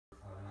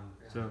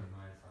So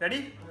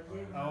ready?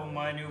 Oh,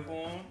 my new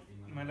phone.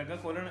 मैं लगा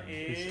खोलन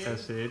it's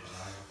S8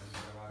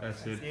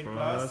 Plus.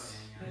 Plus.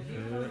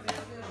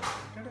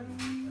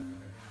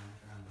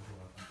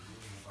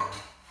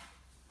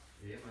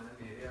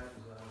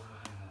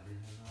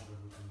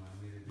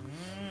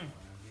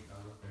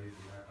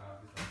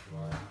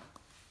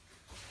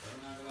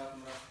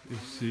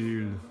 It's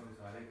sealed.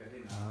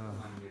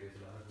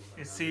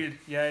 It's sealed.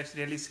 Yeah, it's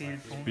really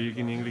sealed phone. Speak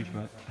in English,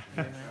 man.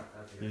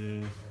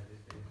 Yeah.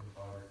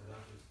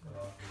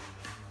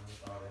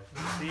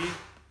 See?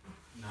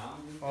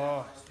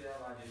 Oh,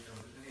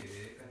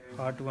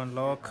 hard to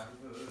unlock.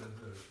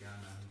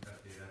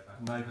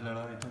 Knife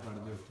लेना इतना कर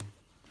दो.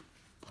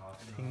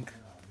 Think.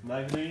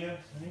 Knife नहीं है?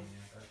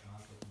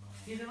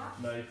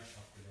 Knife.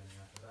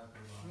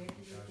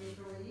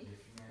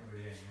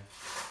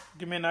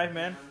 Give me a knife,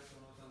 man.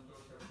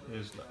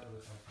 Yes.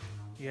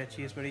 Yeah,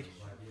 cheers, buddy.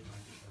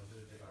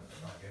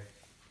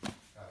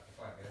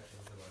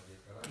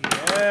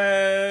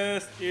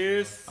 Yes,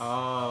 cheers.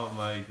 Oh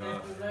my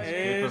God.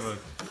 Yes.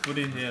 Put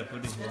it here.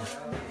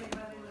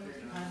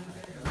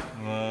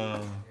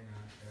 Wow.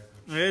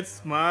 It's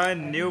my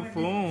new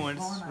phone.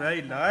 It's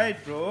very light,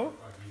 bro.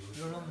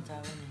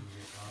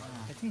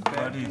 I think What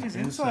battery is is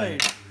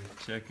inside.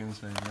 Check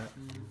inside that.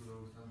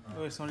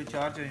 Oh, it's only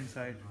charger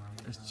inside.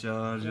 It's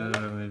charger,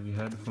 maybe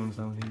headphone,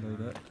 something like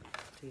that.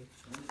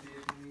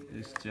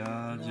 It's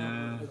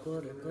charger.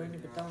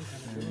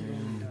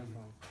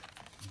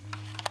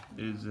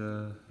 Is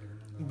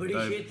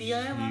Type C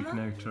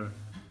connector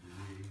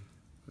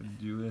with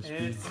USB.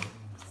 Yes.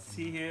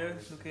 See here.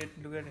 Look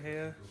at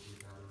here.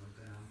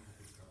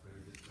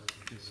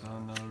 It's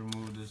on. Now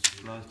remove this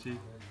plastic.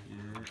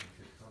 Yeah.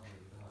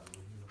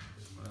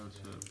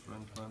 Also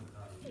front one.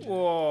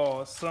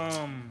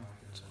 Awesome.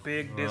 It's a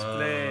big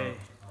display.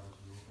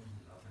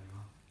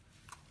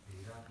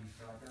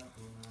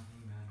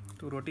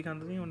 तू रोटी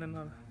खांदा नहीं होने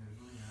नाल.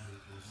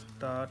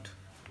 Start.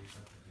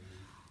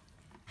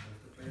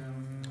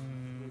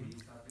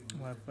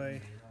 Wi-Fi.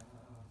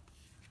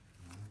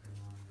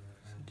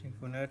 Setting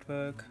for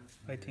network.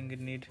 I think it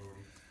need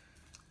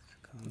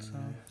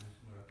console.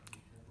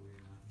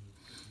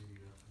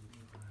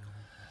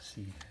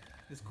 See.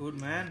 It's good,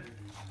 man.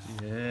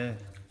 Yeah.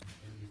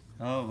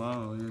 Oh wow,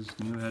 there's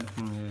new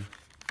headphone here.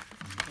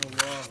 Oh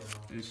wow.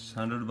 It's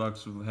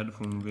 $100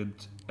 headphone with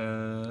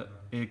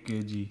 8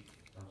 kg.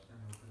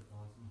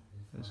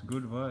 It's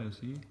good wire,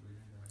 see?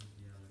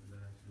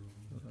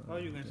 How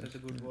you can such a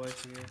good voice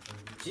here?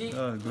 See,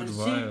 Oh, good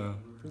wire.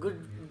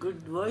 Good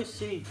voice,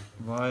 see.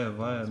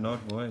 Wire, not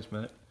voice,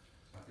 man.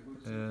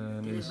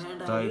 And it's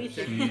Type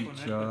C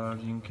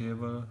charging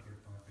cable.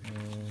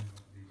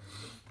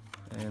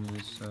 And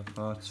it's a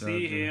fast charger.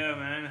 See here,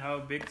 man, how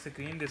big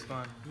screen this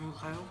one.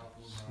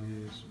 See,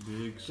 it's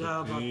big क्या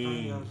बात है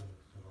screen. यार.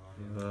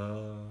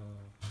 Wow.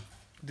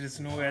 There's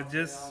no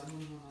edges.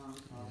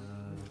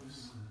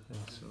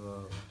 It's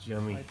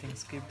yummy. I think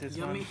skip this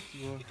Yummy.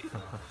 one.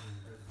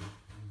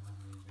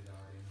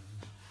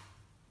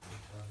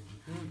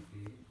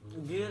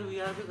 Gear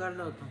VR भी कर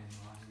लो तो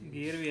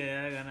Gear भी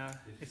आया है ना.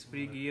 It's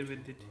free gear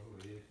with it.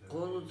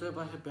 कौन उसके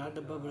पास प्यार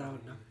डब्बा बड़ा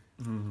बड़ा.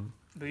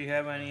 Do you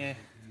have any?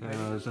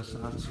 Just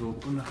let's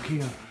open up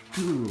here.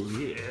 Ooh,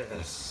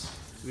 yes.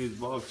 With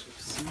box.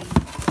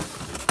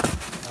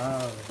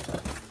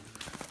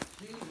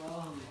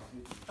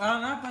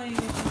 ना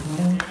पाएंगे.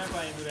 ना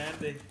पाएंगे तो रहने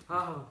दे.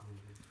 हाँ.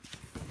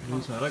 ये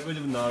सारा कुछ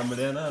नाल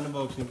मिले ना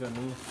अनबॉक्सिंग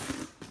करनी है.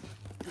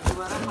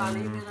 दोबारा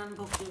पानी में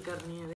अनबॉक्सिंग करनी है.